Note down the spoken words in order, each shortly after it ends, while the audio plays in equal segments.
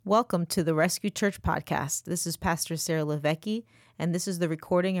Welcome to the Rescue Church podcast. This is Pastor Sarah LiVecchi, and this is the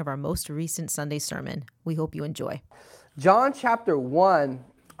recording of our most recent Sunday sermon. We hope you enjoy. John chapter 1,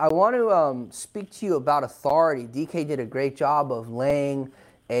 I want to speak to you about authority. DK did a great job of laying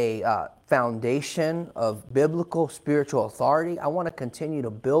a foundation of biblical spiritual authority. I want to continue to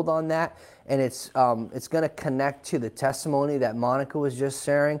build on that, and it's going to connect to the testimony that Monica was just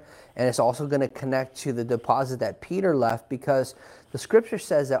sharing, and it's also going to connect to the deposit that Peter left, because the scripture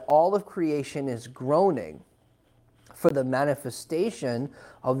says that all of creation is groaning for the manifestation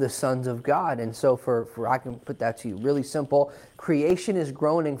of the sons of God. And so I can put that to you really simple. Creation is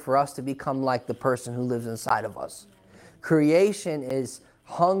groaning for us to become like the person who lives inside of us. Creation is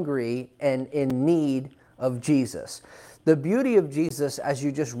hungry and in need of Jesus. The beauty of Jesus, as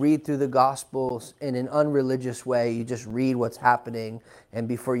you just read through the Gospels in an unreligious way, you just read what's happening, and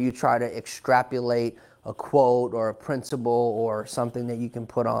before you try to extrapolate a quote or a principle or something that you can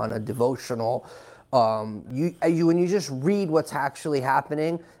put on a devotional, when you just read what's actually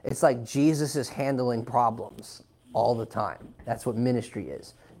happening, it's like Jesus is handling problems all the time. That's what ministry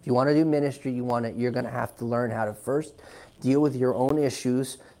is. If you want to do ministry, you're going to have to learn how to first deal with your own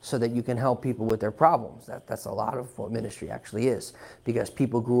issues so that you can help people with their problems. That's a lot of what ministry actually is, because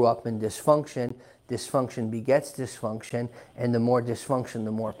people grew up in dysfunction. Dysfunction begets dysfunction, and the more dysfunction,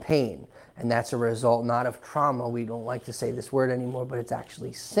 the more pain. And that's a result not of trauma. We don't like to say this word anymore, but it's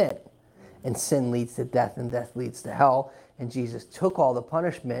actually sin. And sin leads to death, and death leads to hell. And Jesus took all the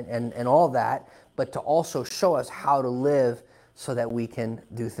punishment and all that, but to also show us how to live so that we can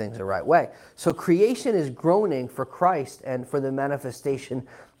do things the right way. So creation is groaning for Christ and for the manifestation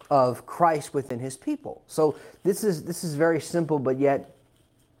of Christ within his people. So this is very simple, but yet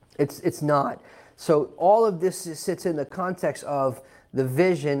it's not. So all of this sits in the context of the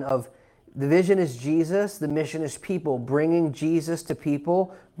vision is Jesus, the mission is people, bringing Jesus to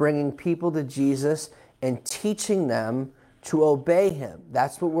people, bringing people to Jesus, and teaching them to obey him.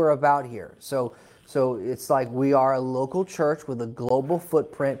 That's what we're about here. So it's like we are a local church with a global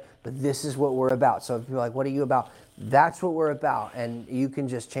footprint, but this is what we're about. So if you're like, what are you about? That's what we're about. And you can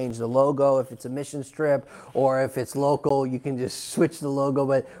just change the logo if it's a mission trip, or if it's local, you can just switch the logo.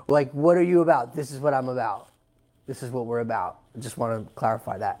 But like, what are you about? This is what I'm about. This is what we're about. I just want to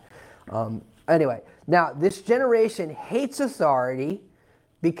clarify that. Anyway, now this generation hates authority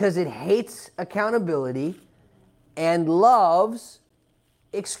because it hates accountability and loves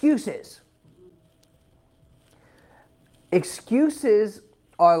excuses. Excuses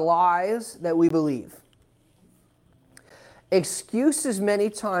are lies that we believe. Excuses many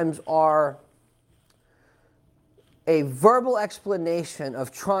times are a verbal explanation of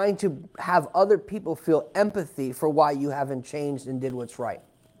trying to have other people feel empathy for why you haven't changed and did what's right.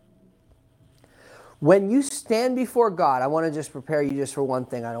 When you stand before God, I want to just prepare you just for one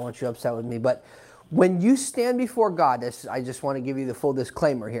thing. I don't want you upset with me, but when you stand before God, I just want to give you the full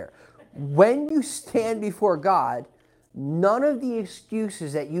disclaimer here. When you stand before God, none of the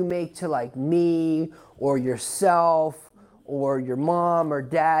excuses that you make to like me or yourself or your mom or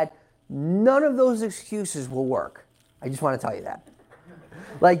dad, none of those excuses will work. I just want to tell you that.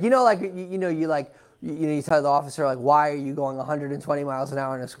 You tell the officer, like, why are you going 120 miles an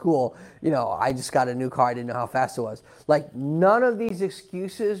hour in a school? I just got a new car. I didn't know how fast it was. Like, none of these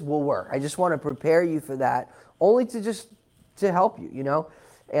excuses will work. I just want to prepare you for that, only to help you,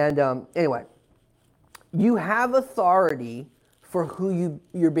 And anyway, you have authority for who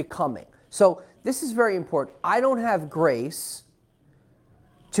you're becoming. So this is very important. I don't have grace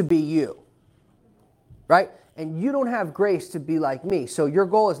to be you, right? And you don't have grace to be like me. So your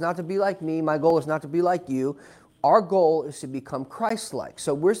goal is not to be like me. My goal is not to be like you. Our goal is to become Christ-like.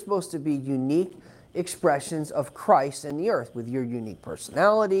 So we're supposed to be unique expressions of Christ in the earth, with your unique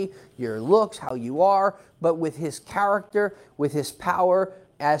personality, your looks, how you are, but with his character, with his power,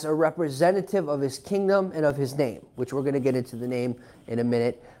 as a representative of his kingdom and of his name, which we're going to get into the name in a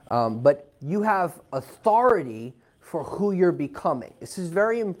minute. But you have authority for who you're becoming. This is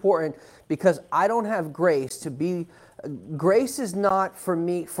very important, because I don't have grace to be. Grace is not for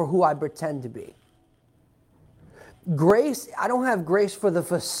me for who I pretend to be. Grace, I don't have grace for the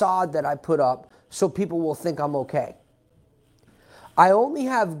facade that I put up so people will think I'm okay. I only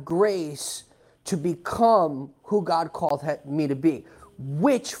have grace to become who God called me to be,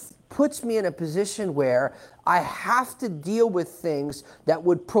 which puts me in a position where I have to deal with things that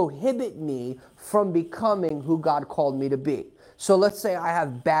would prohibit me from becoming who God called me to be. So let's say I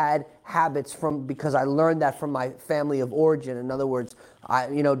have bad habits because I learned that from my family of origin. In other words,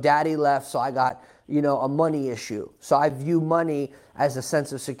 daddy left, so I got, a money issue. So I view money as a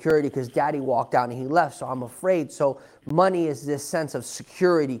sense of security because daddy walked out and he left, so I'm afraid. So money is this sense of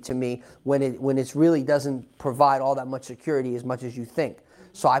security to me when it really doesn't provide all that much security as much as you think.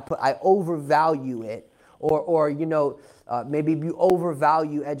 So I overvalue it, or maybe you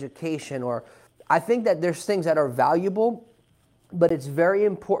overvalue education, or I think that there's things that are valuable, but it's very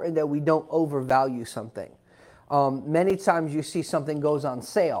important that we don't overvalue something. Many times you see something goes on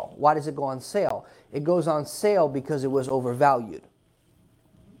sale. Why does it go on sale? It goes on sale because it was overvalued.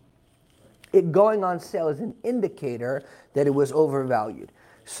 It going on sale is an indicator that it was overvalued.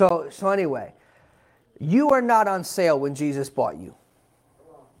 So anyway, you are not on sale when Jesus bought you.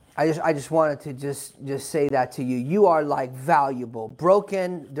 I just wanted to just say that to you. You are like valuable,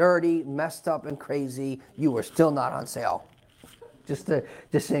 broken, dirty, messed up, and crazy. You are still not on sale. Just to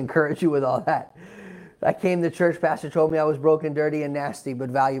encourage you with all that. I came to church, pastor told me I was broken, dirty, and nasty, but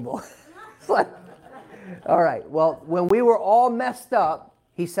valuable. It's like, all right, well, when we were all messed up,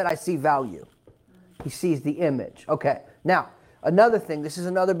 he said, I see value. He sees the image. Okay, now, another thing, this is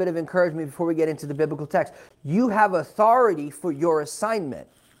another bit of encouragement before we get into the biblical text. You have authority for your assignment.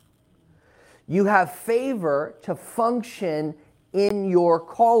 You have favor to function in your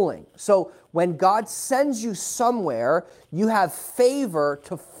calling. So when God sends you somewhere, you have favor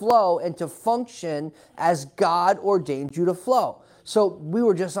to flow and to function as God ordained you to flow. So we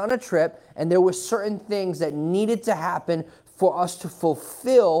were just on a trip, and there were certain things that needed to happen for us to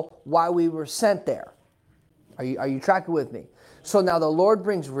fulfill why we were sent there. Are you tracking with me? So now the Lord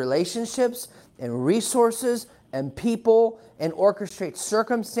brings relationships and resources and people and orchestrates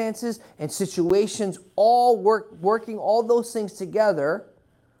circumstances and situations, all working all those things together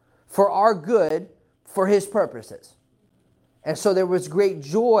for our good, for his purposes. And so there was great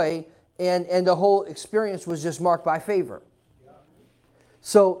joy, and the whole experience was just marked by favor.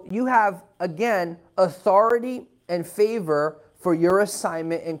 So you have, again, authority and favor for your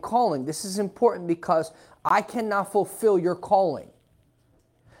assignment and calling. This is important because I cannot fulfill your calling.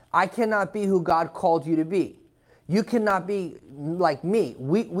 I cannot be who God called you to be. You cannot be like me.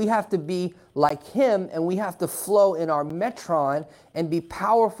 We have to be like him, and we have to flow in our metron and be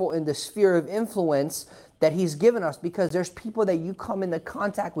powerful in the sphere of influence that he's given us, because there's people that you come into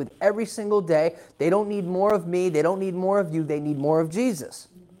contact with every single day. They don't need more of me. They don't need more of you. They need more of Jesus.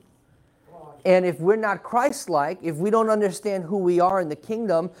 And if we're not Christ-like, if we don't understand who we are in the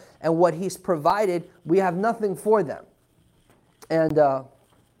kingdom and what he's provided, we have nothing for them. And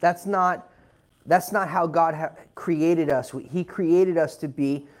that's not how God created us. He created us to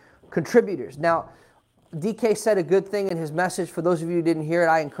be contributors. Now, DK said a good thing in his message. For those of you who didn't hear it,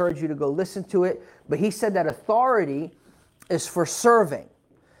 I encourage you to go listen to it. But he said that authority is for serving.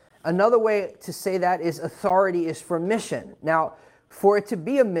 Another way to say that is authority is for mission. Now, for it to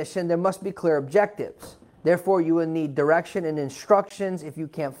be a mission, there must be clear objectives. Therefore, you will need direction and instructions. If you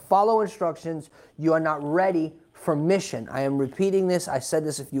can't follow instructions, you are not ready for mission. I am repeating this. I said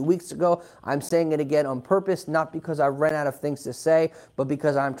this a few weeks ago. I'm saying it again on purpose, not because I've run out of things to say, but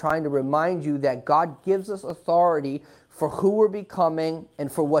because I'm trying to remind you that God gives us authority for who we're becoming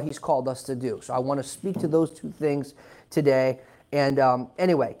and for what he's called us to do. So I want to speak to those two things today. And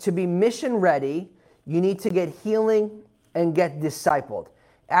anyway, to be mission ready, you need to get healing and get discipled.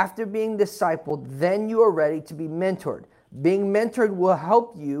 After being discipled, then you are ready to be mentored. Being mentored will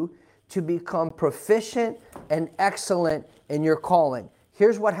help you to become proficient and excellent in your calling.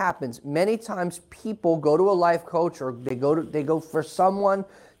 Here's what happens. Many times people go to a life coach, or they go for someone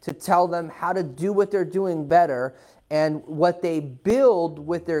to tell them how to do what they're doing better, and what they build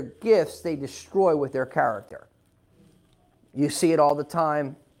with their gifts, they destroy with their character. You see it all the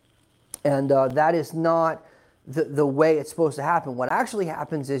time, and that is not the way it's supposed to happen. What actually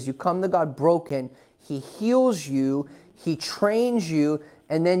happens is you come to God broken, he heals you, he trains you,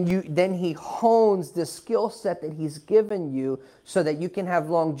 and then he hones the skill set that he's given you so that you can have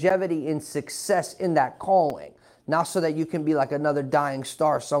longevity and success in that calling. Not so that you can be like another dying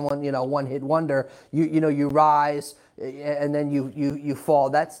star, someone, one-hit wonder. You rise and then you fall.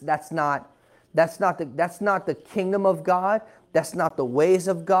 That's not the kingdom of God. That's not the ways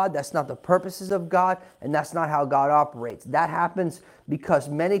of God. That's not the purposes of God. And that's not how God operates. That happens because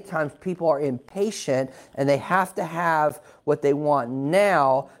many times people are impatient and they have to have what they want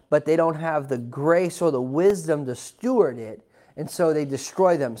now, but they don't have the grace or the wisdom to steward it. And so they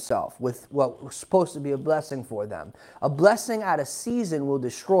destroy themselves with what was supposed to be a blessing for them. A blessing out of season will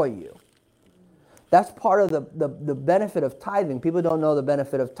destroy you. That's part of the benefit of tithing. People don't know the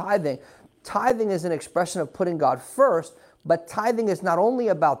benefit of tithing. Tithing is an expression of putting God first, but tithing is not only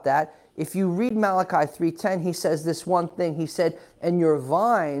about that. if you read Malachi 3:10, he says this one thing. He said, and your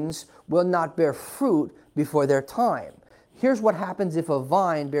vines will not bear fruit before their time. Here's what happens if a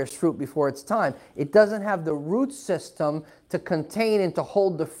vine bears fruit before its time. It doesn't have the root system to contain and to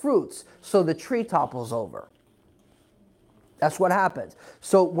hold the fruits, so the tree topples over. That's what happens.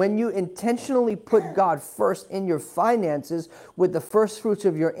 So when you intentionally put God first in your finances with the first fruits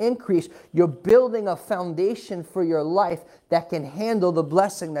of your increase, you're building a foundation for your life that can handle the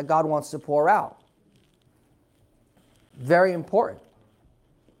blessing that God wants to pour out. Very important.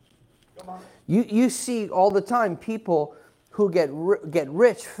 You see all the time people who get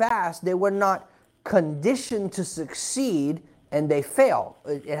rich fast. They were not conditioned to succeed and they fail.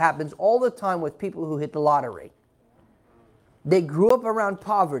 It happens all the time with people who hit the lottery. They grew up around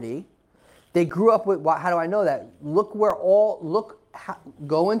poverty. They grew up with, how do I know that?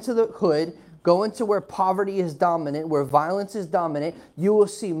 Go into the hood, go into where poverty is dominant, where violence is dominant. You will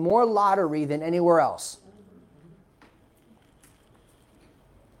see more lottery than anywhere else.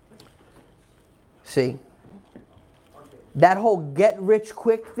 See? That whole get rich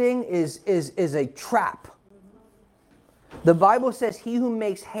quick thing is a trap. The Bible says, he who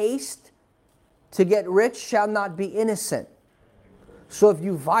makes haste to get rich shall not be innocent. So if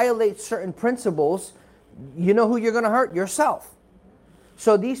you violate certain principles, you know who you're going to hurt? Yourself.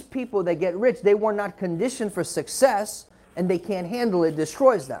 So these people that get rich, they were not conditioned for success, and they can't handle it,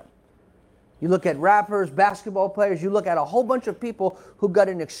 destroys them. You look at rappers, basketball players, you look at a whole bunch of people who got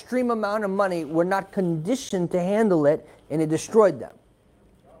an extreme amount of money, were not conditioned to handle it, and it destroyed them.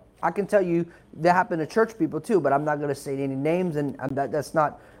 I can tell you that happened to church people too, but I'm not going to say any names, and that's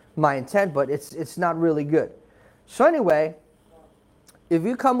not my intent, but it's not really good. So anyway, if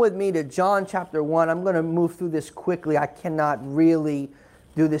you come with me to John chapter 1, I'm going to move through this quickly. I cannot really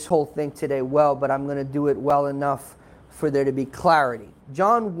do this whole thing today well, but I'm going to do it well enough for there to be clarity.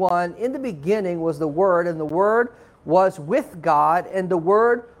 John 1, in the beginning was the Word, and the Word was with God, and the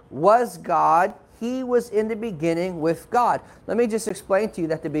Word was God. He was in the beginning with God. Let me just explain to you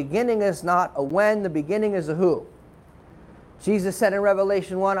that the beginning is not a when, the beginning is a who. Jesus said in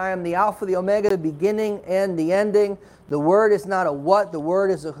Revelation 1, I am the Alpha, the Omega, the beginning and the ending. The Word is not a what, the Word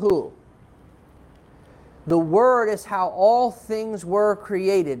is a who. The Word is how all things were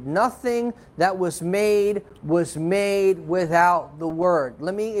created. Nothing that was made without the Word.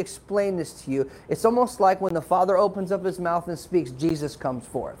 Let me explain this to you. It's almost like when the Father opens up His mouth and speaks, Jesus comes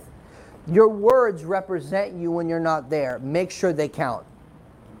forth. Your words represent you when you're not there. Make sure they count.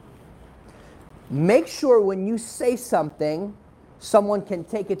 Make sure when you say something, someone can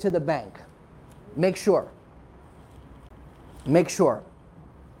take it to the bank. Make sure. Make sure.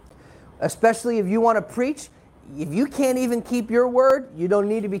 Especially if you want to preach, if you can't even keep your word, you don't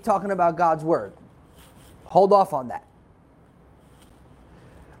need to be talking about God's word. Hold off on that.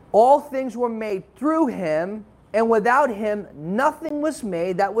 All things were made through Him, and without Him, nothing was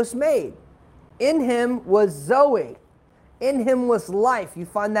made that was made. In Him was Zoe. In Him was life. You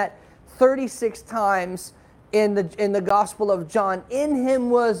find that 36 times in the Gospel of John. In Him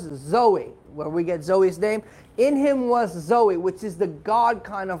was Zoe, where we get Zoe's name. In Him was Zoe, which is the God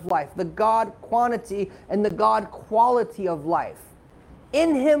kind of life, the God quantity and the God quality of life.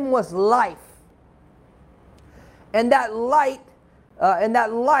 In Him was life. And that life,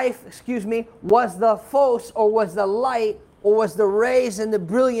 was the phos, or was the light, or was the rays and the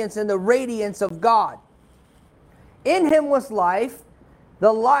brilliance and the radiance of God. In Him was life.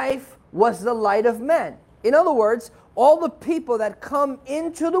 The life was the light of men. In other words, all the people that come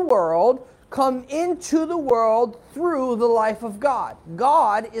into the world through the life of God.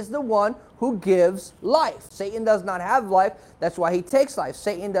 God is the one who gives life. Satan does not have life. That's why he takes life.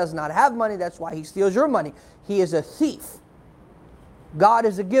 Satan does not have money. That's why he steals your money. He is a thief. God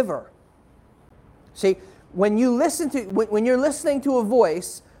is a giver. See, when you're listening to a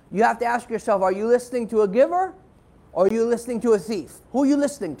voice, you have to ask yourself, are you listening to a giver or are you listening to a thief? Who are you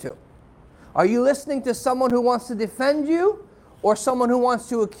listening to? Are you listening to someone who wants to defend you or someone who wants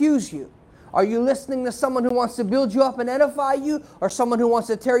to accuse you? Are you listening to someone who wants to build you up and edify you, or someone who wants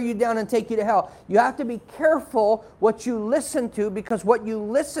to tear you down and take you to hell? You have to be careful what you listen to, because what you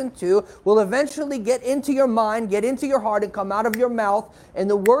listen to will eventually get into your mind, get into your heart, and come out of your mouth. And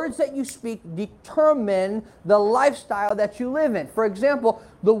the words that you speak determine the lifestyle that you live in. For example,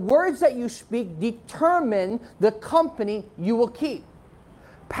 the words that you speak determine the company you will keep.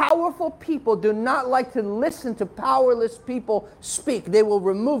 Powerful people do not like to listen to powerless people speak. They will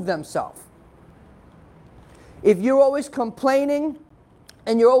remove themselves. If you're always complaining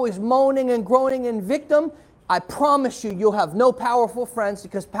and you're always moaning and groaning and victim, I promise you, you'll have no powerful friends,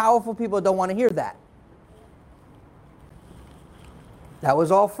 because powerful people don't want to hear that. That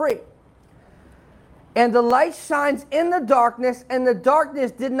was all free. And the light shines in the darkness, and the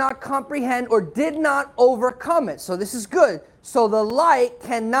darkness did not comprehend or did not overcome it. So this is good. So the light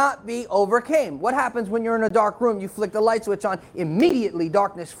cannot be overcome. What happens when you're in a dark room? You flick the light switch on, immediately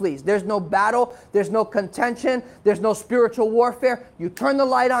darkness flees. There's no battle, there's no contention, there's no spiritual warfare. You turn the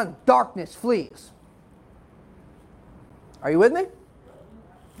light on, darkness flees. Are you with me?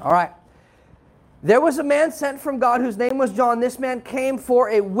 All right. There was a man sent from God whose name was John. This man came for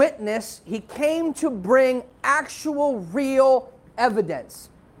a witness. He came to bring actual, real evidence.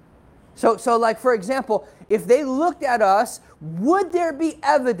 So like, for example, if they looked at us, would there be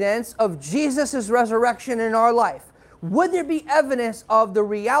evidence of Jesus' resurrection in our life? Would there be evidence of the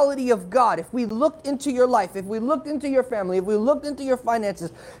reality of God? If we looked into your life, if we looked into your family, if we looked into your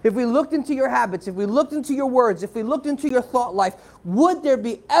finances, if we looked into your habits, if we looked into your words, if we looked into your thought life, would there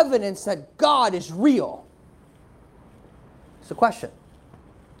be evidence that God is real? It's a question.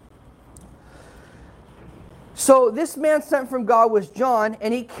 So this man sent from God was John,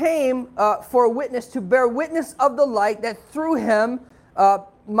 and he came for a witness to bear witness of the light that through him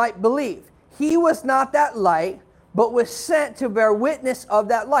might believe. He was not that light, but was sent to bear witness of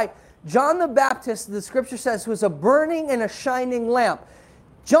that light. John the Baptist, the scripture says, was a burning and a shining lamp.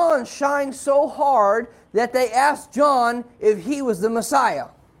 John shined so hard that they asked John if he was the Messiah.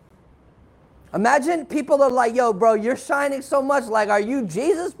 Imagine people are like, yo, bro, you're shining so much. Like, are you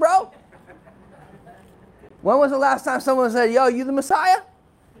Jesus, bro? When was the last time someone said, yo, you the Messiah?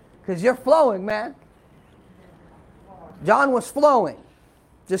 Because you're flowing, man. John was flowing,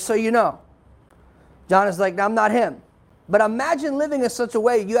 just so you know. John is like, I'm not him. But imagine living in such a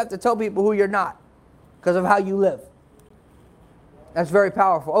way you have to tell people who you're not because of how you live. That's very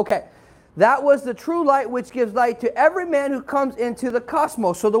powerful. Okay, that was the true light which gives light to every man who comes into the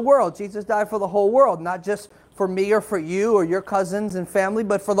cosmos, so the world. Jesus died for the whole world, not just for me or for you or your cousins and family,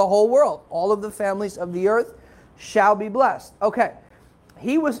 but for the whole world. All of the families of the earth shall be blessed. Okay,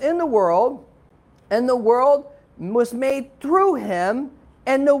 he was in the world, and the world was made through him,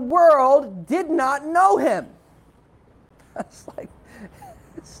 and the world did not know him. That's like,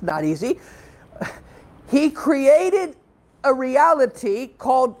 it's not easy. He created a reality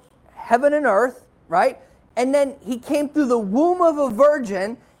called heaven and earth, right? And then he came through the womb of a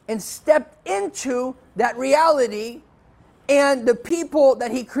virgin and stepped into that reality. And the people that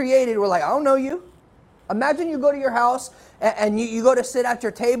he created were like, I don't know you. Imagine you go to your house and you go to sit at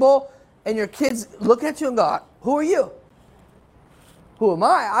your table and your kids look at you and go, who are you? Who am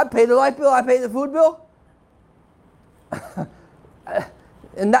I? I pay the light bill. I pay the food bill.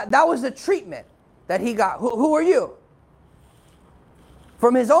 And that was the treatment that he got. Who are you?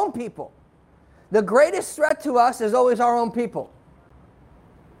 From his own people. The greatest threat to us is always our own people.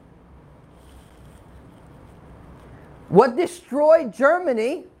 What destroyed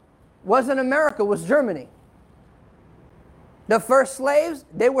Germany wasn't America, was Germany. The first slaves,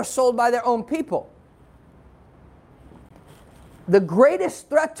 they were sold by their own people. The greatest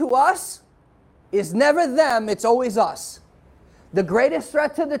threat to us is never them, it's always us. The greatest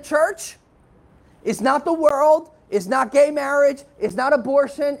threat to the church is not the world, it's not gay marriage, it's not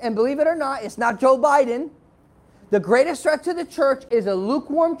abortion, and believe it or not, it's not Joe Biden. The greatest threat to the church is a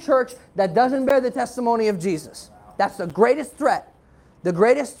lukewarm church that doesn't bear the testimony of Jesus. That's the greatest threat. The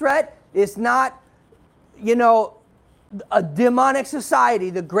greatest threat is not, a demonic society.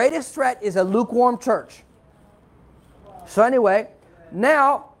 The greatest threat is a lukewarm church. So anyway,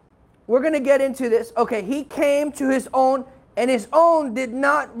 now we're going to get into this. Okay, he came to his own, and his own did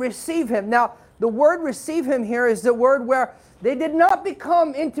not receive him. Now, the word receive him here is the word where they did not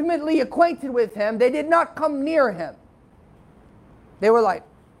become intimately acquainted with him. They did not come near him. They were like,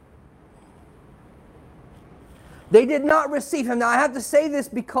 they did not receive him. Now, I have to say this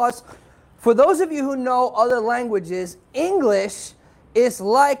because for those of you who know other languages, English is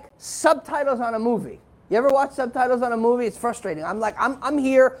like subtitles on a movie. You ever watch subtitles on a movie? It's frustrating. I'm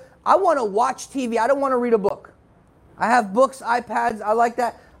here. I want to watch TV. I don't want to read a book. I have books, iPads. I like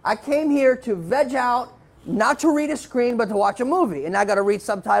that. I came here to veg out, not to read a screen, but to watch a movie. And I got to read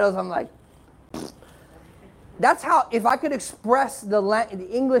subtitles. I'm like, that's how, if I could express the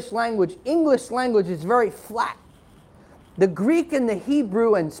English language is very flat. The Greek and the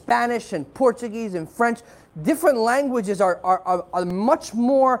Hebrew and Spanish and Portuguese and French, different languages are much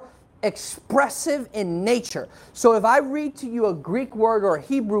more expressive in nature. So if I read to you a Greek word or a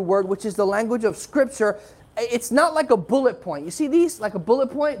Hebrew word, which is the language of Scripture, it's not like a bullet point. You see these? Like a bullet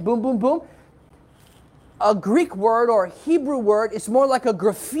point, boom, boom, boom. A Greek word or a Hebrew word is more like a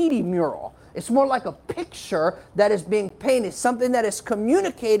graffiti mural. It's more like a picture that is being painted, something that is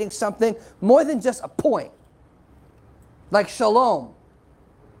communicating something more than just a point. Like shalom.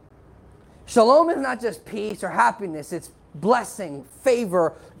 Shalom is not just peace or happiness. It's blessing,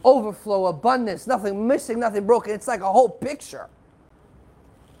 favor, overflow, abundance, nothing missing, nothing broken. It's like a whole picture.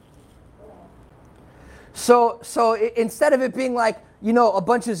 So instead of it being like, a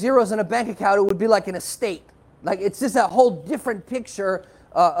bunch of zeros in a bank account, it would be like an estate. Like it's just a whole different picture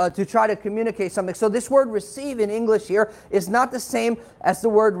to try to communicate something. So this word receive in English here is not the same as the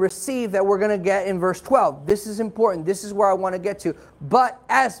word receive that we're going to get in verse 12. This is important. This is where I want to get to. But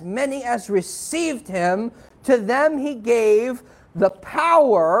as many as received him, to them he gave the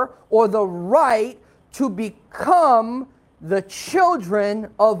power or the right to become the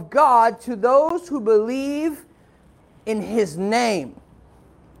children of God, to those who believe in his name.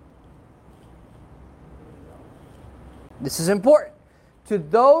 This is important. To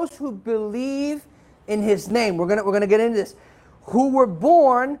those who believe in his name. We're gonna get into this. Who were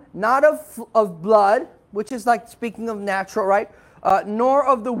born not of blood, which is like speaking of natural, right? Nor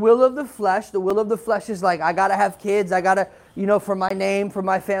of the will of the flesh. The will of the flesh is like, I gotta have kids. I gotta, for my name, for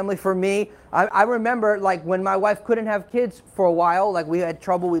my family, for me. I remember like when my wife couldn't have kids for a while, like we had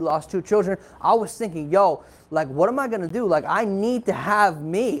trouble, we lost 2 children. I was thinking, like what am I gonna do? Like I need to have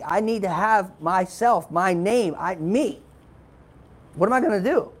me. I need to have myself, my name, me. What am I going to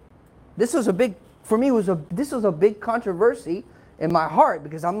do? This was a big, for me, this was a big controversy in my heart,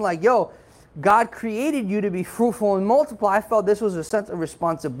 because I'm like, God created you to be fruitful and multiply. I felt this was a sense of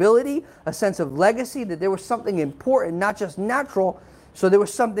responsibility, a sense of legacy, that there was something important, not just natural. So there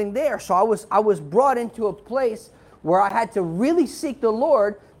was something there. So I was brought into a place where I had to really seek the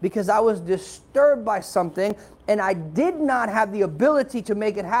Lord, because I was disturbed by something and I did not have the ability to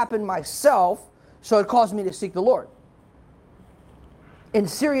make it happen myself. So it caused me to seek the Lord. In a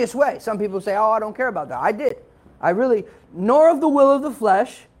serious way. Some people say, I don't care about that. I did. Nor of the will of the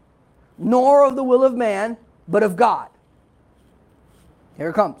flesh, nor of the will of man, but of God. Here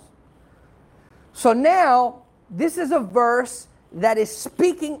it comes. So now, this is a verse that is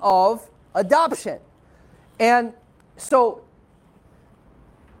speaking of adoption. And so,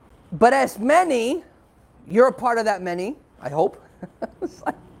 but as many, you're a part of that many, I hope.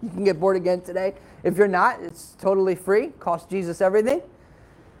 You can get born again today. If you're not, it's totally free. Cost Jesus everything.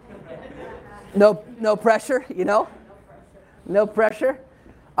 No pressure, No pressure.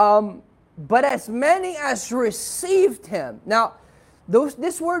 But as many as received him. Now,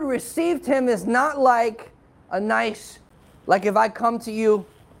 this word received him is not like a nice, like if I come to you,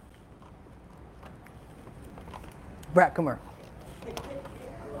 Brett, come here.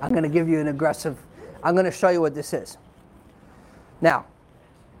 I'm going to give you I'm going to show you what this is. Now,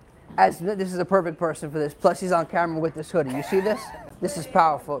 this is a perfect person for this. Plus, he's on camera with this hoodie. You see this? This is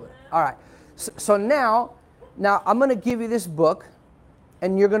powerful. All right. So now I'm going to give you this book,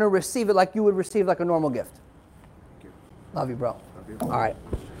 and you're going to receive it like you would receive like a normal gift. Thank you. Love you, bro. Love you. All right.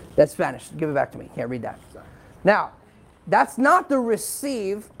 That's Spanish. Give it back to me. Can't read that. Sorry. Now, that's not the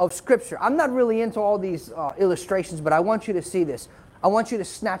receive of Scripture. I'm not really into all these illustrations, but I want you to see this. I want you to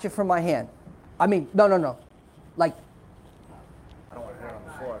snatch it from my hand. I mean, no. Like, I don't want to hit it on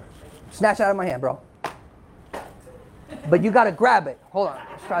the floor. Snatch it out of my hand, bro. But you got to grab it. Hold on.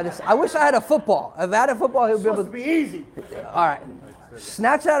 Let's try this. I wish I had a football. If I had a football, he would be able to be easy. All right.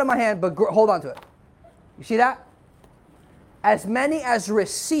 Snatch it out of my hand, but hold on to it. You see that? As many as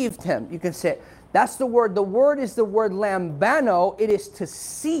received him. You can say it. That's the word. The word is the word lambano. It is to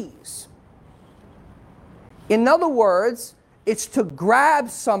seize. In other words, it's to grab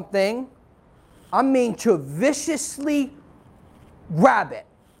something. I mean to viciously grab it.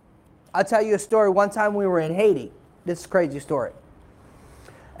 I'll tell you a story. One time we were in Haiti. This is a crazy story.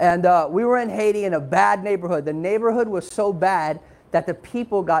 And we were in Haiti in a bad neighborhood. The neighborhood was so bad that the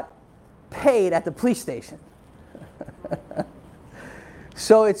people got paid at the police station.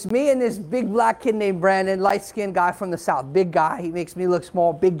 So it's me and this big black kid named Brandon, light-skinned guy from the South. Big guy. He makes me look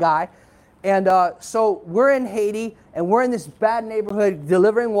small, big guy. And so we're in Haiti, and we're in this bad neighborhood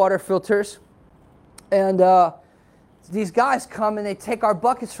delivering water filters. And these guys come, and they take our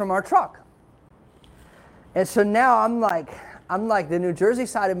buckets from our truck. And so now I'm like, the New Jersey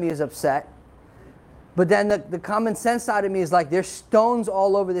side of me is upset. But then the common sense side of me is like, there's stones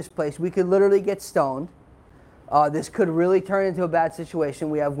all over this place. We could literally get stoned. This could really turn into a bad situation.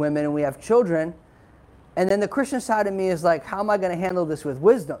 We have women and we have children. And then the Christian side of me is like, how am I going to handle this with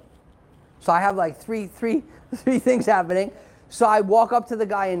wisdom? So I have like three things happening. So I walk up to the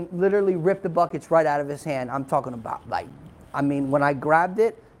guy and literally rip the buckets right out of his hand. I'm talking about when I grabbed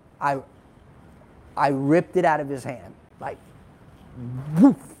it, I ripped it out of his hand. Like,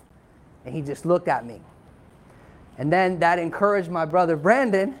 woof. And he just looked at me. And then that encouraged my brother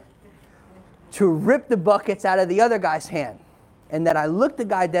Brandon to rip the buckets out of the other guy's hand. and that I looked the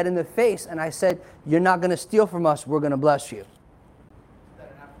guy dead in the face and I said, "You're not going to steal from us. We're going to bless you."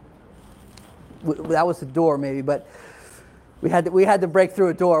 That was the door, maybe, but we had to break through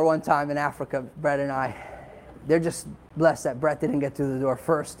a door one time in Africa, Brett and I. They're just blessed that Brett didn't get through the door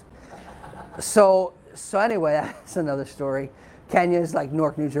first. So anyway, that's another story. Kenya is like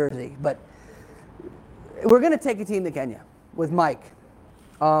Newark, New Jersey, but we're going to take a team to Kenya with Mike.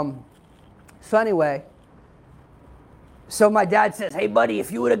 So anyway, so my dad says, "Hey buddy,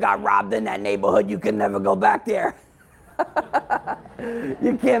 if you would have got robbed in that neighborhood, you can never go back there."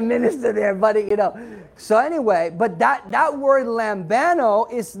 You can't minister there, buddy, you know. So anyway, but that word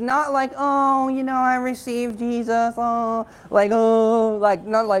lambano is not like, "Oh, you know, I received Jesus," not like, no.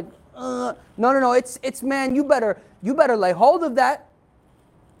 It's man, you better lay hold of that.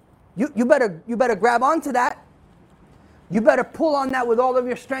 You better grab onto that. You better pull on that with all of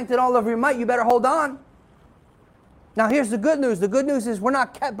your strength and all of your might. You better hold on. Now here's the good news. The good news is we're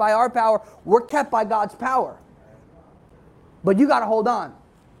not kept by our power. We're kept by God's power. But you got to hold on.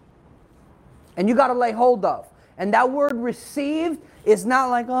 And you got to lay hold of. And that word received is not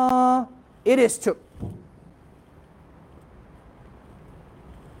like, it is to.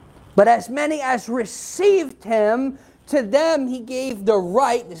 But as many as received him, to them he gave the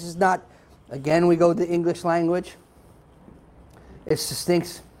right. This is not, again, we go to English language. It just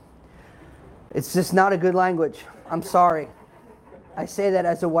stinks. It's just not a good language. I'm sorry. I say that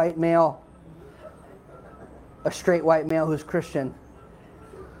as a white male. A straight white male who's Christian.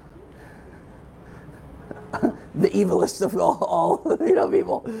 The evilest of all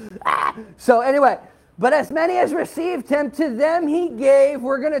people. So anyway, but as many as received him, to them he gave.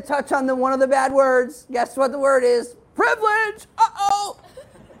 We're going to touch on one of the bad words. Guess what the word is? Privilege.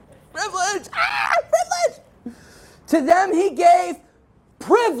 Privilege. Privilege. To them he gave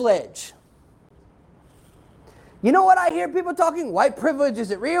privilege. You know what I hear people talking? White privilege, is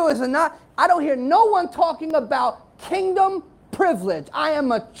it real, is it not? I don't hear no one talking about kingdom privilege. I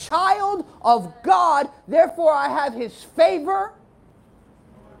am a child of God, therefore I have his favor.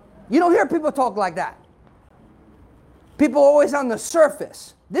 You don't hear people talk like that. People are always on the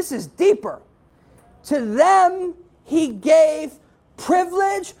surface. This is deeper. To them he gave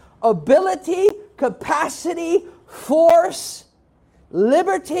privilege, ability, capacity, force,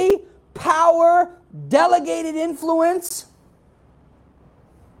 liberty, power, delegated influence,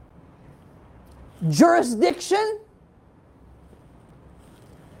 jurisdiction.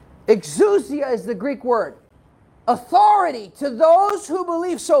 Exousia is the Greek word. Authority to those who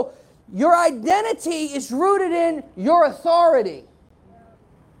believe. So your identity is rooted in your authority.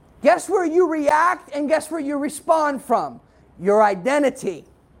 Guess where you react and guess where you respond from? Your identity.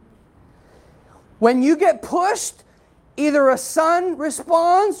 When you get pushed, either a son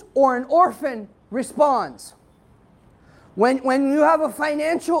responds or an orphan responds. When you have a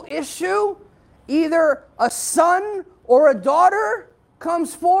financial issue, either a son or a daughter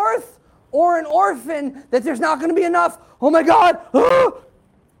comes forth, or an orphan that there's not going to be enough. Oh my God!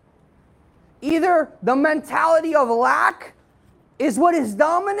 Either the mentality of lack is what is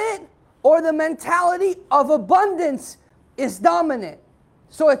dominant, or the mentality of abundance is dominant.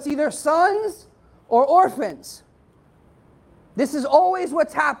 So it's either sons or orphans. This is always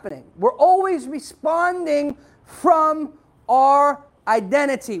what's happening. We're always responding from our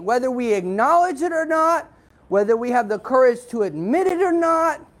identity, whether we acknowledge it or not, whether we have the courage to admit it or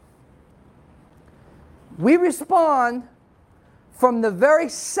not. We respond from the very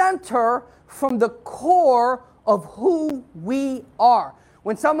center, from the core of who we are.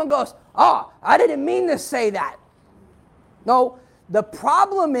 When someone goes, I didn't mean to say that. No, the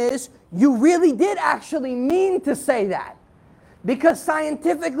problem is you really did actually mean to say that. Because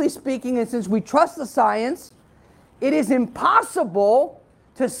scientifically speaking, and since we trust the science, it is impossible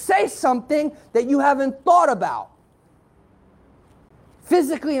to say something that you haven't thought about.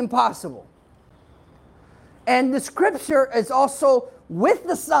 Physically impossible. And the scripture is also with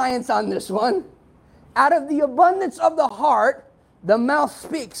the science on this one. Out of the abundance of the heart, the mouth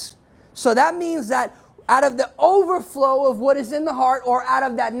speaks. So that means that out of the overflow of what is in the heart, or out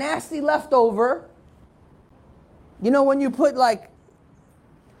of that nasty leftover, you know, when you put like,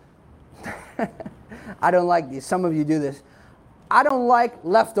 I don't like these. Some of you do this. I don't like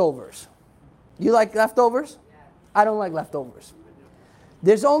leftovers. You like leftovers? I don't like leftovers.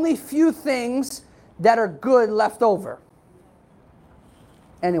 There's only few things that are good left over.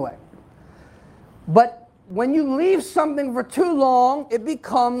 Anyway. But when you leave something for too long, it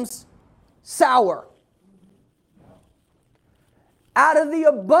becomes sour. Out of the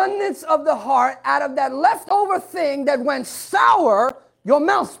abundance of the heart, out of that leftover thing that went sour, your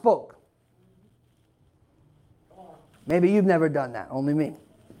mouth spoke. Maybe you've never done that, only me.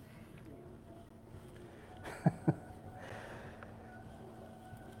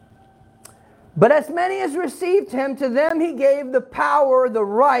 But as many as received him, to them he gave the power, the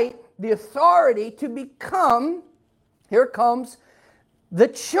right, the authority to become, here it comes, the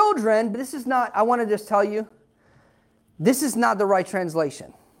children. But this is not, I want to just tell you, this is not the right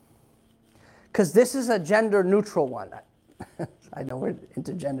translation. Because this is a gender neutral one. I know we're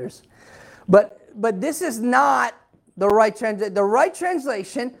into genders. But this is not the right translation. The right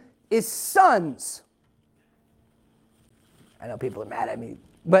translation is sons. I know people are mad at me.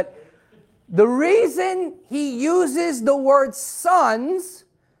 But the reason he uses the word sons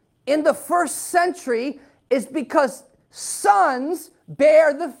in the first century is because sons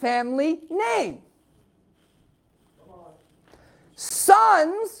bear the family name.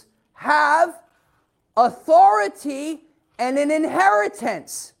 Sons have authority and an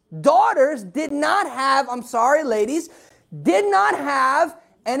inheritance. Daughters did not have, I'm sorry ladies, did not have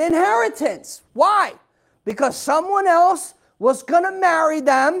an inheritance. Why? Because someone else was going to marry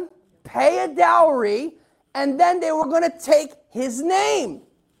them, pay a dowry, and then they were going to take his name.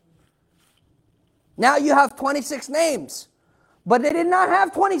 Now you have 26 names. But they did not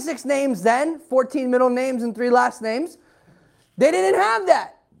have 26 names then, 14 middle names and 3 last names. They didn't have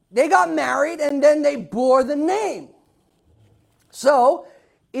that. They got married and then they bore the name. So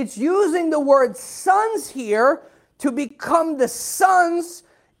it's using the word sons here to become the sons.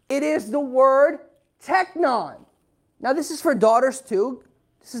 It is the word teknon. Now this is for daughters too.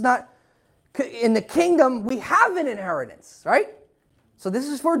 This is not, in the kingdom we have an inheritance, right? So this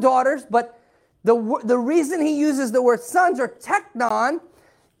is for daughters, but the reason he uses the word sons or teknon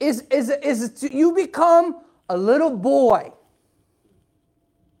is you become a little boy.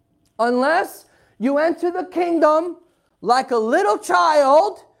 Unless you enter the kingdom like a little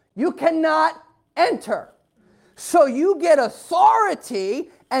child, you cannot enter. So you get authority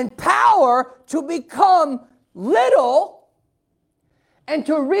and power to become little and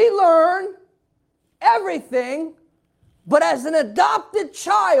to relearn everything, but as an adopted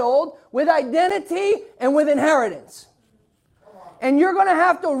child with identity and with inheritance. And you're going to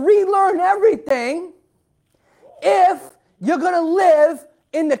have to relearn everything if you're going to live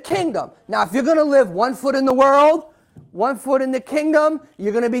in the kingdom. Now, if you're going to live 1 foot in the world, 1 foot in the kingdom,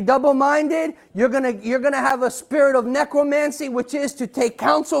 you're going to be double-minded. You're going to have a spirit of necromancy, which is to take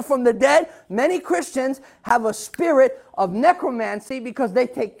counsel from the dead. Many Christians have a spirit of necromancy because they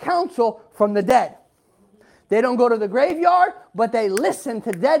take counsel from the dead. They don't go to the graveyard, but they listen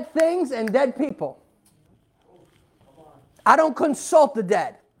to dead things and dead people. I don't consult the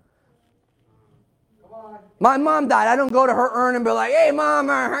dead. My mom died. I don't go to her urn and be like, hey, Mom,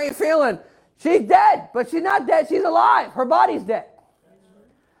 how are you feeling? She's dead, but she's not dead. She's alive. Her body's dead.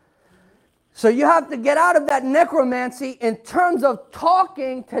 So you have to get out of that necromancy in terms of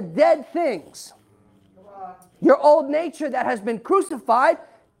talking to dead things. Your old nature that has been crucified,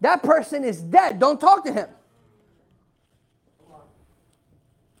 that person is dead. Don't talk to him.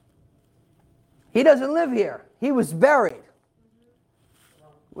 He doesn't live here. He was buried.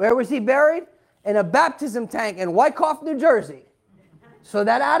 Where was he buried? In a baptism tank in Wyckoff, New Jersey. So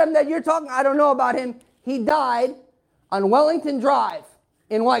that Adam that you're talking, I don't know about him. He died on Wellington Drive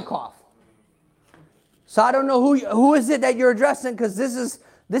in Wyckoff. So I don't know who is it that you're addressing, because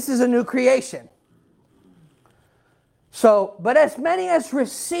this is a new creation. So, but as many as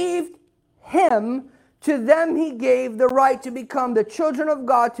received him, to them he gave the right to become the children of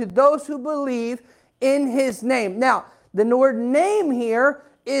God, to those who believe in his name. Now, the word name here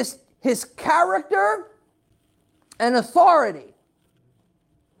is his character and authority.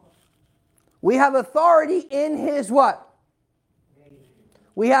 We have authority in his what? Name.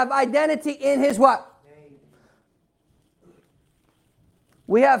 We have identity in his what? Name.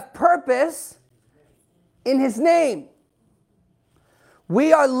 We have purpose in his name.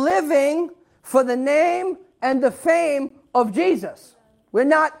 We are living for the name and the fame of Jesus. We're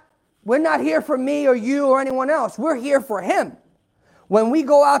not here for me or you or anyone else. We're here for him. When we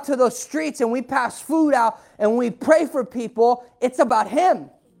go out to those streets and we pass food out and we pray for people, it's about him.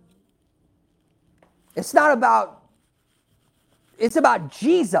 It's about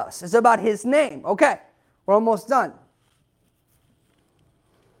Jesus. It's about his name. Okay, we're almost done.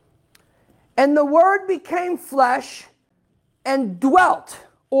 And the Word became flesh and dwelt,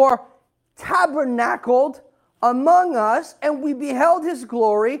 or tabernacled among us, and we beheld his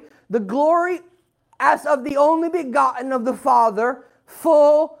glory, the glory as of the only begotten of the Father,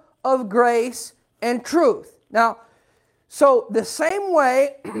 full of grace and truth. Now, so the same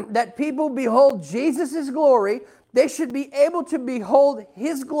way that people behold Jesus' glory, they should be able to behold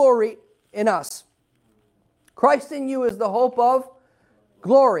his glory in us. Christ in you is the hope of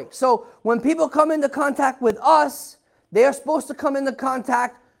glory. So when people come into contact with us, they are supposed to come into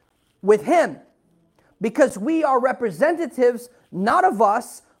contact with Him, because we are representatives not of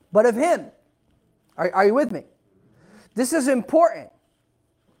us, but of Him. Are you with me? This is important,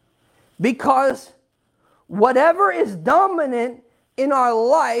 because whatever is dominant in our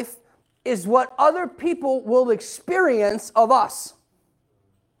life is what other people will experience of us.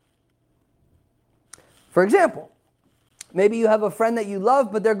 For example, maybe you have a friend that you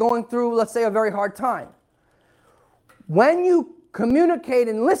love, but they're going through, let's say, a very hard time. When you communicate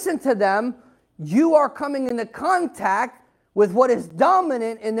and listen to them, you are coming into contact with what is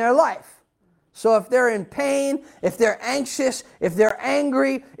dominant in their life. So if they're in pain, if they're anxious, if they're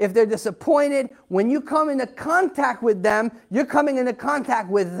angry, if they're disappointed, when you come into contact with them, you're coming into contact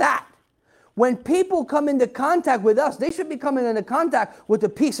with that. When people come into contact with us, they should be coming into contact with the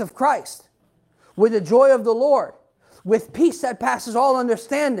peace of Christ, with the joy of the Lord, with peace that passes all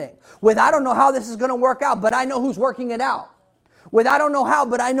understanding, with I don't know how this is going to work out, but I know who's working it out. With I don't know how,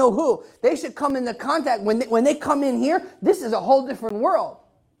 but I know who. They should come into contact. When they come in here, this is a whole different world.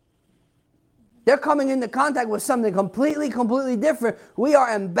 They're coming into contact with something completely different. We are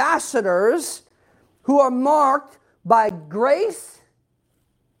ambassadors who are marked by grace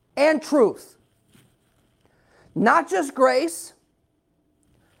and truth. Not just grace,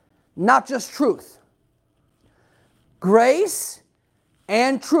 not just truth. Grace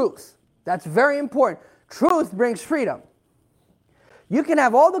and truth. That's very important. Truth brings freedom. You can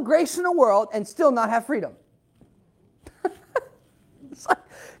have all the grace in the world and still not have freedom. It's like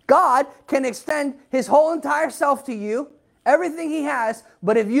God can extend His whole entire self to you, everything He has,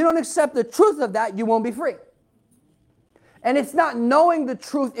 but if you don't accept the truth of that, you won't be free. And it's not knowing the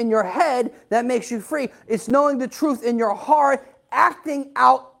truth in your head that makes you free. It's knowing the truth in your heart, acting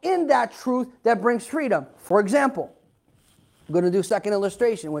out in that truth that brings freedom. For example, I'm going to do a second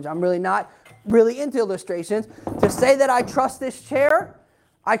illustration, which I'm really not really into illustrations. To say that I trust this chair,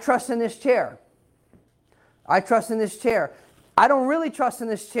 I trust in this chair. I trust in this chair. I don't really trust in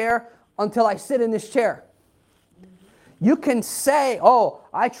this chair until I sit in this chair. You can say, oh,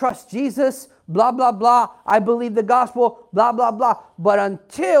 I trust Jesus, blah, blah, blah. I believe the gospel, blah, blah, blah. But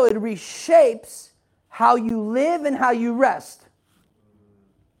until it reshapes how you live and how you rest.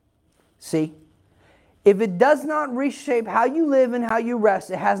 See? If it does not reshape how you live and how you rest,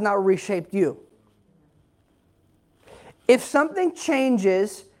 it has not reshaped you. If something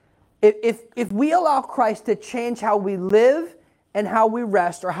changes, if we allow Christ to change how we live and how we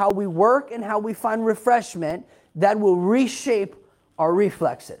rest, or how we work and how we find refreshment, that will reshape our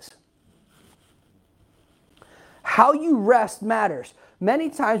reflexes. How you rest matters. Many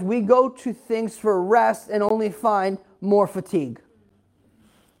times we go to things for rest and only find more fatigue.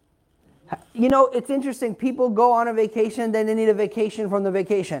 You know, it's interesting. People go on a vacation, then they need a vacation from the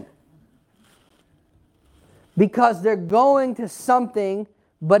vacation. Because they're going to something,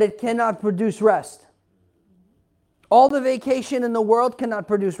 but it cannot produce rest. All the vacation in the world cannot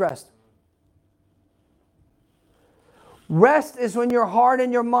produce rest. Rest is when your heart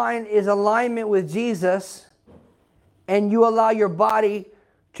and your mind is alignment with Jesus, and you allow your body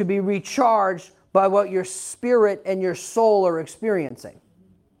to be recharged by what your spirit and your soul are experiencing.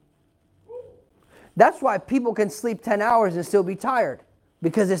 That's why people can sleep 10 hours and still be tired.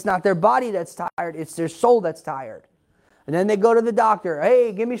 Because it's not their body that's tired, it's their soul that's tired. And then they go to the doctor.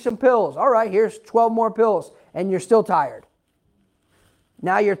 Hey, give me some pills. All right, here's 12 more pills. And you're still tired.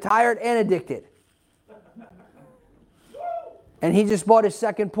 Now you're tired and addicted. And he just bought his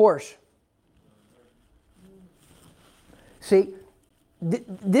second Porsche. See,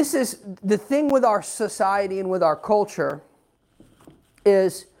 this is the thing with our society and with our culture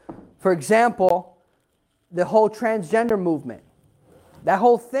is, for example, the whole transgender movement. That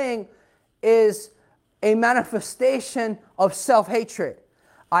whole thing is a manifestation of self-hatred.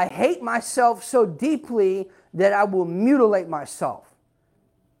 I hate myself so deeply that I will mutilate myself.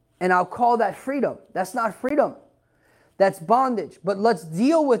 And I'll call that freedom. That's not freedom. That's bondage. But let's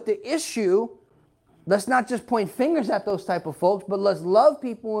deal with the issue. Let's not just point fingers at those type of folks, but let's love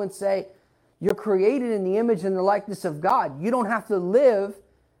people and say, you're created in the image and the likeness of God. You don't have to live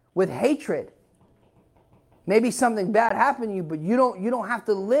with hatred. Maybe something bad happened to you, but you don't have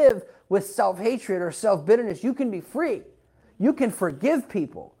to live with self-hatred or self-bitterness. You can be free. You can forgive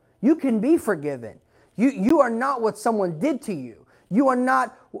people. You can be forgiven. You are not what someone did to you. You are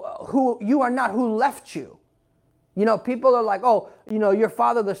not who left you. You know, people are like, oh, you know, you're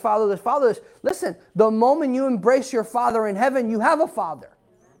fatherless, fatherless, fatherless. Listen, the moment you embrace your Father in heaven, you have a Father.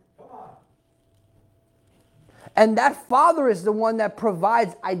 And that Father is the one that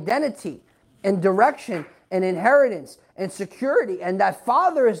provides identity and direction and inheritance and security. And that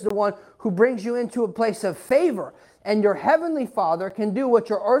Father is the one who brings you into a place of favor. And your heavenly Father can do what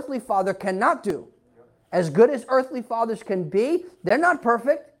your earthly father cannot do. As good as earthly fathers can be, they're not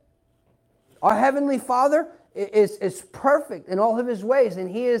perfect. Our heavenly Father is perfect in all of his ways. And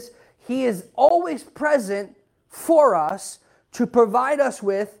he is always present for us to provide us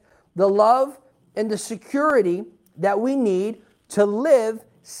with the love and the security that we need to live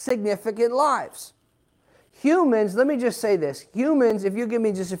significant lives. Humans, let me just say this. Humans, if you give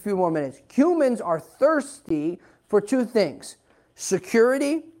me just a few more minutes, humans are thirsty for two things: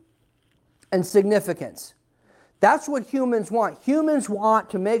 security and significance. That's what humans want. Humans want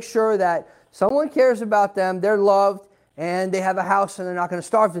to make sure that someone cares about them, they're loved, and they have a house and they're not going to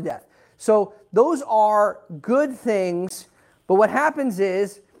starve to death. So those are good things, but what happens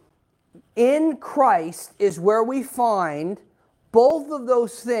is, in Christ is where we find both of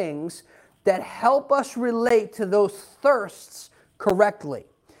those things that help us relate to those thirsts correctly.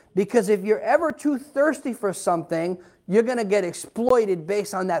 Because if you're ever too thirsty for something, you're going to get exploited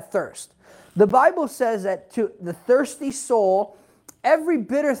based on that thirst. The Bible says that to the thirsty soul, every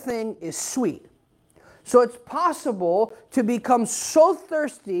bitter thing is sweet. So it's possible to become so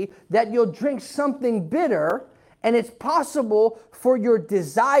thirsty that you'll drink something bitter, and it's possible for your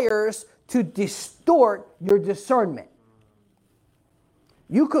desires to distort your discernment.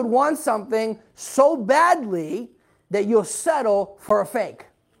 You could want something so badly that you'll settle for a fake.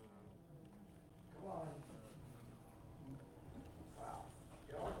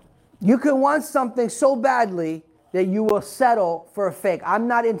 You can want something so badly that you will settle for a fake. I'm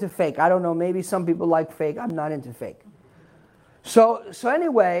not into fake. I don't know, maybe some people like fake. I'm not into fake. So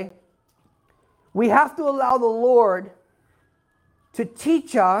anyway, we have to allow the Lord to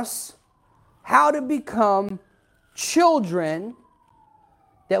teach us how to become children,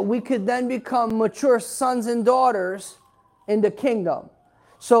 that we could then become mature sons and daughters in the kingdom.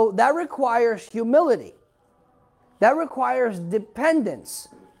 So that requires humility. That requires dependence.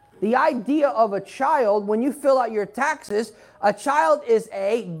 The idea of a child, when you fill out your taxes, a child is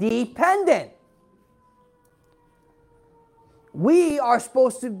a dependent. We are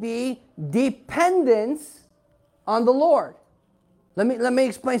supposed to be dependents on the Lord. Let me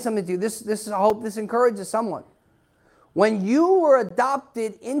explain something to you. I hope this encourages someone. When you were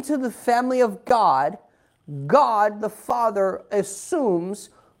adopted into the family of God, God the Father assumes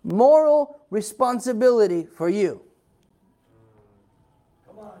moral responsibility for you.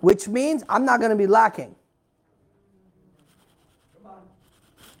 Which means I'm not going to be lacking.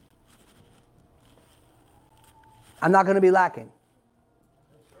 I'm not going to be lacking.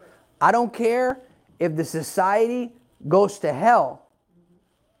 I don't care if the society goes to hell.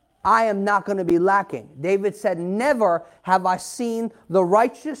 I am not going to be lacking. David said, "Never have I seen the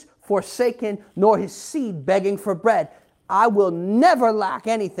righteous forsaken, nor his seed begging for bread." I will never lack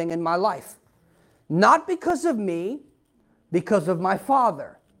anything in my life. Not because of me, because of my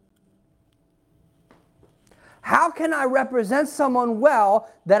Father. How can I represent someone well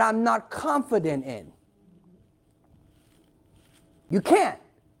that I'm not confident in? You can't.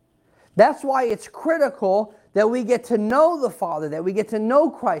 That's why it's critical that we get to know the Father, that we get to know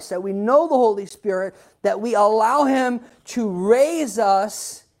Christ, that we know the Holy Spirit, that we allow Him to raise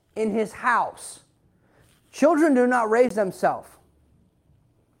us in His house. Children do not raise themselves.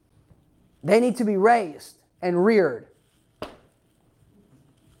 They need to be raised and reared.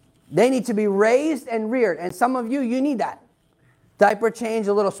 They need to be raised and reared. And some of you need that. Diaper change,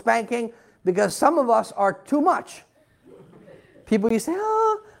 a little spanking, because some of us are too much. People, you say,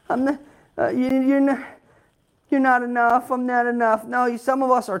 "Oh, I'm not, you're not enough, I'm not enough." No, some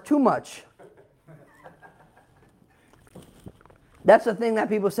of us are too much. That's the thing that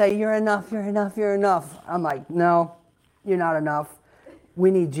people say, "You're enough, you're enough, you're enough." I'm like, no, you're not enough.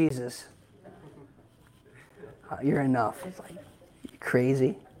 We need Jesus. You're enough. It's like, you're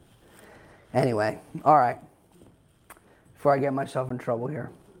crazy. Anyway, all right. Before I get myself in trouble here,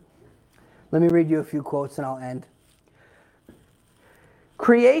 let me read you a few quotes and I'll end.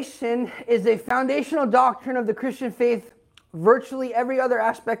 Creation is a foundational doctrine of the Christian faith. Virtually every other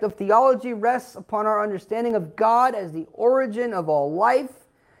aspect of theology rests upon our understanding of God as the origin of all life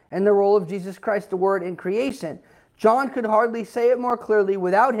and the role of Jesus Christ, the Word, in creation. John could hardly say it more clearly.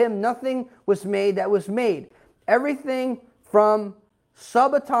 Without Him, nothing was made that was made. Everything from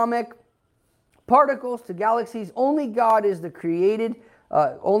subatomic particles to galaxies, only God is the created,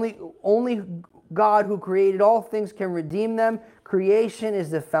 only God who created all things can redeem them. Creation is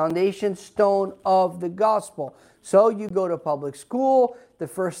the foundation stone of the gospel. So you go to public school, the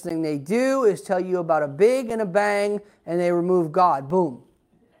first thing they do is tell you about a big and a bang, and they remove God. Boom.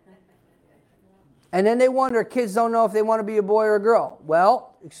 And then they wonder, kids don't know if they want to be a boy or a girl.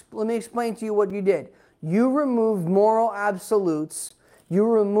 Well, let me explain to you what you did. You removed moral absolutes. You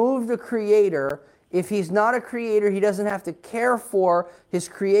removed the creator. If he's not a creator, he doesn't have to care for his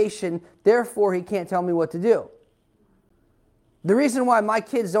creation. Therefore, he can't tell me what to do. The reason why my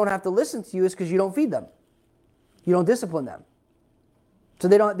kids don't have to listen to you is because you don't feed them. You don't discipline them. So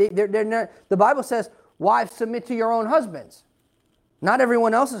they're not, the Bible says, wives, submit to your own husbands. Not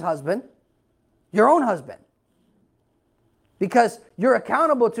everyone else's husband. Your own husband. Because you're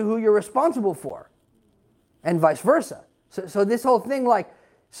accountable to who you're responsible for. And vice versa. So this whole thing,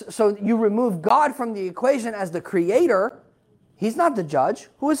 so you remove God from the equation as the creator. He's not the judge.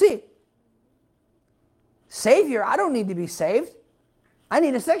 Who is he? Savior. I don't need to be saved. I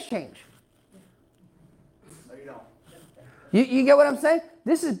need a sex change. No, you don't. You get what I'm saying?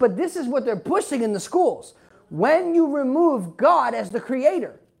 This is what they're pushing in the schools. When you remove God as the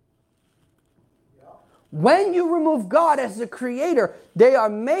creator. When you remove God as the creator, they are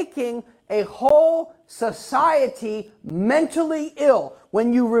making a whole society mentally ill.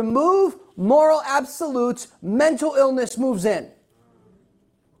 When you remove moral absolutes, mental illness moves in.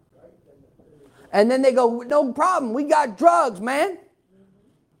 And then they go, no problem, we got drugs, man.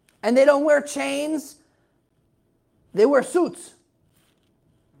 And they don't wear chains. They wear suits.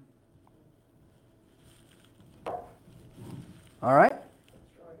 All right?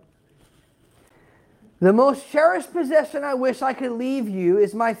 The most cherished possession I wish I could leave you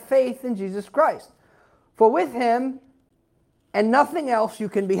is my faith in Jesus Christ. For with him and nothing else you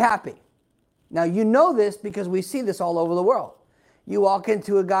can be happy. Now you know this because we see this all over the world. You walk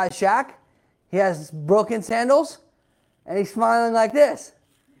into a guy's shack, he has broken sandals, and he's smiling like this.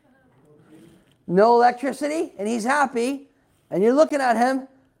 No electricity, and he's happy, and you're looking at him,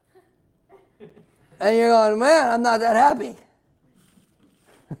 and you're going, man, I'm not that happy.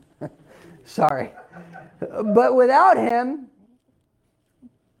 Sorry. But without him,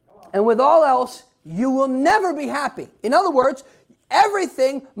 and with all else, you will never be happy. In other words,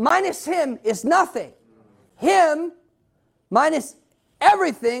 everything minus him is nothing. Him minus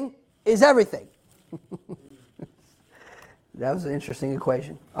everything is everything. That was an interesting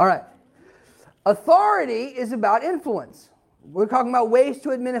equation. All right. Authority is about influence. We're talking about ways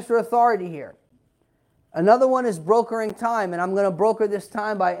to administer authority here. Another one is brokering time, and I'm going to broker this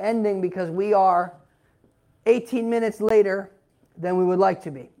time by ending because we are 18 minutes later than we would like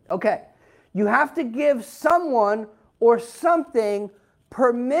to be. Okay. You have to give someone or something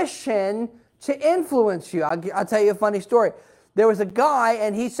permission to influence you. I'll tell you a funny story. There was a guy,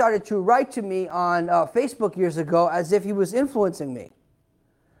 and he started to write to me on Facebook years ago as if he was influencing me.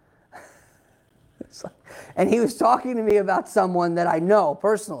 And he was talking to me about someone that I know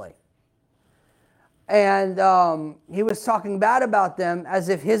personally. And he was talking bad about them as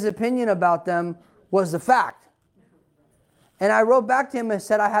if his opinion about them was the fact. And I wrote back to him and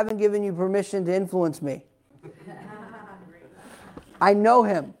said, I haven't given you permission to influence me. I know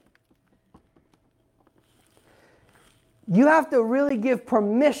him. You have to really give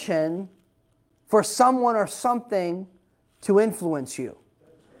permission for someone or something to influence you.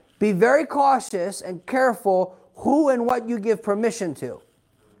 Be very cautious and careful who and what you give permission to.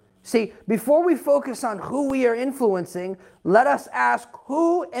 See, before we focus on who we are influencing, let us ask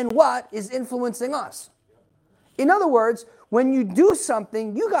who and what is influencing us. In other words, when you do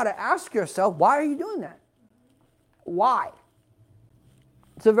something, you got to ask yourself, why are you doing that? Why?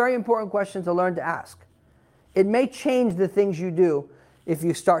 It's a very important question to learn to ask. It may change the things you do if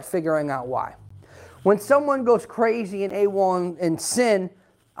you start figuring out why. When someone goes crazy and AWOL and sin,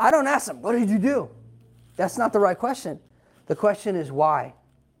 I don't ask them, what did you do? That's not the right question. The question is why?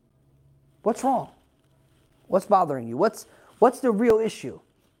 What's wrong? What's bothering you? What's the real issue?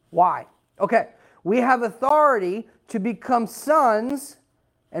 Why? Okay, we have authority to become sons,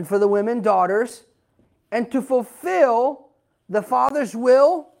 and for the women, daughters, and to fulfill the Father's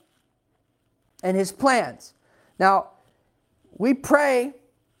will and his plans. Now, we pray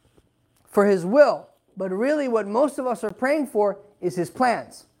for his will, but really what most of us are praying for is his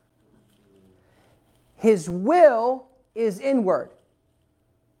plans. His will is inward.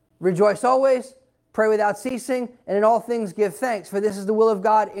 Rejoice always, pray without ceasing, and in all things give thanks, for this is the will of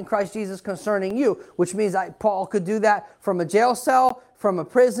God in Christ Jesus concerning you, which means Paul could do that from a jail cell, from a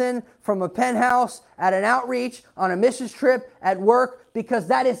prison, from a penthouse, at an outreach, on a missions trip, at work, because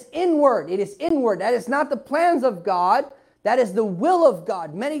that is inward. It is inward. That is not the plans of God. That is the will of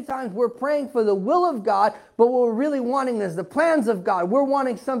God. Many times we're praying for the will of God, but what we're really wanting is the plans of God. We're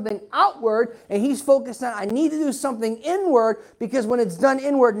wanting something outward, and he's focused on, I need to do something inward, because when it's done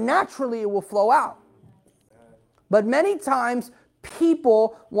inward, naturally it will flow out. But many times,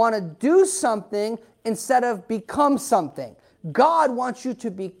 people want to do something instead of become something. God wants you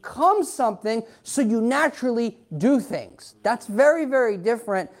to become something, so you naturally do things. That's very, very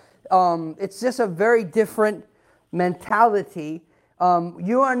different. It's just a very different mentality.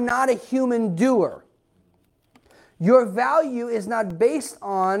 You are not a human doer. Your value is not based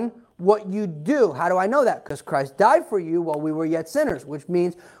on what you do. How do I know that? Because Christ died for you while we were yet sinners, which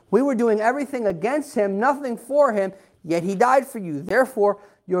means we were doing everything against him, nothing for him, yet he died for you. Therefore,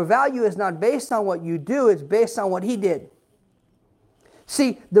 your value is not based on what you do, it's based on what he did.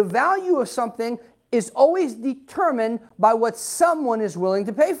 See, the value of something is always determined by what someone is willing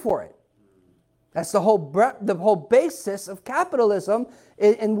to pay for it. That's the whole basis of capitalism,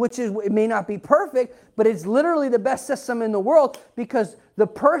 in which it may not be perfect, but it's literally the best system in the world, because the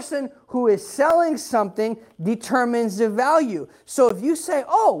person who is selling something determines the value. So if you say,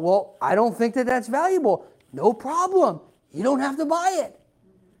 oh, well, I don't think that that's valuable, no problem. You don't have to buy it.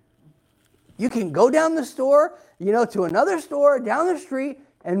 You can go down the store, to another store down the street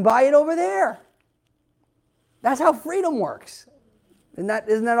and buy it over there. That's how freedom works. Isn't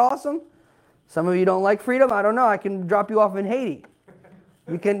that awesome? Some of you don't like freedom. I don't know. I can drop you off in Haiti.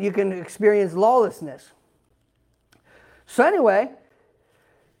 You can experience lawlessness. So anyway,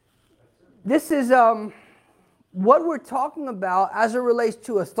 this is what we're talking about as it relates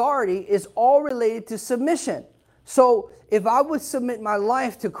to authority is all related to submission. So if I would submit my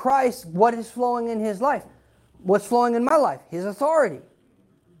life to Christ, what is flowing in his life? What's flowing in my life? His authority.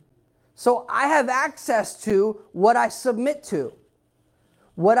 So I have access to what I submit to.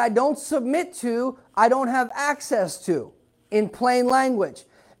 What I don't submit to, I don't have access to. In plain language.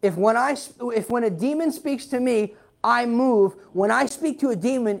 If when a demon speaks to me, I move. When I speak to a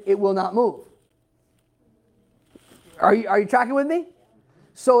demon, it will not move. Are you tracking with me?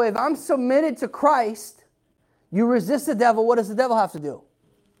 So if I'm submitted to Christ, you resist the devil, what does the devil have to do?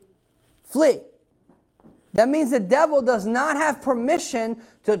 Flee. That means the devil does not have permission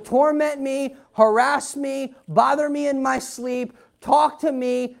to torment me, harass me, bother me in my sleep, talk to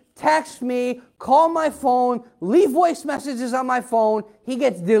me, text me, call my phone, leave voice messages on my phone. He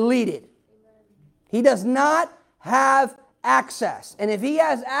gets deleted. He does not have access. And if he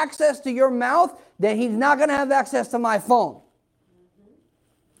has access to your mouth, then he's not going to have access to my phone.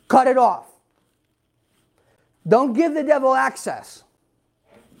 Cut it off. Don't give the devil access.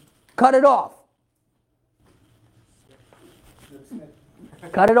 Cut it off.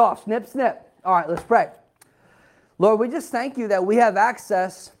 Cut it off. Snip, snip. All right, let's pray. Lord, we just thank you that we have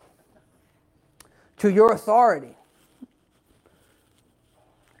access to your authority.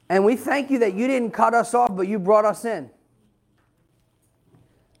 And we thank you that you didn't cut us off, but you brought us in.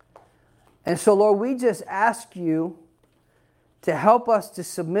 And so, Lord, we just ask you to help us to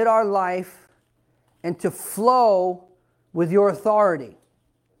submit our life and to flow with your authority,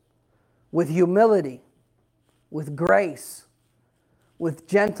 with humility, with grace, with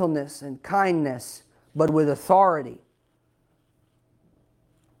gentleness and kindness, but with authority.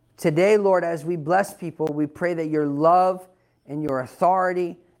 Today, Lord, as we bless people, we pray that your love and your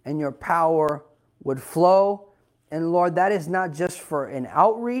authority and your power would flow. And Lord, that is not just for an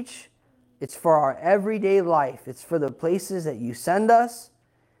outreach. It's for our everyday life. It's for the places that you send us.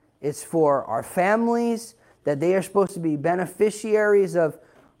 It's for our families, that they are supposed to be beneficiaries of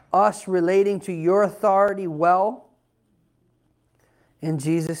us relating to your authority well. In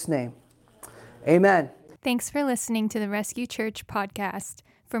Jesus' name, amen. Thanks for listening to the Rescue Church podcast.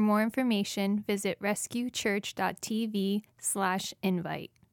 For more information, visit rescuechurch.tv/invite.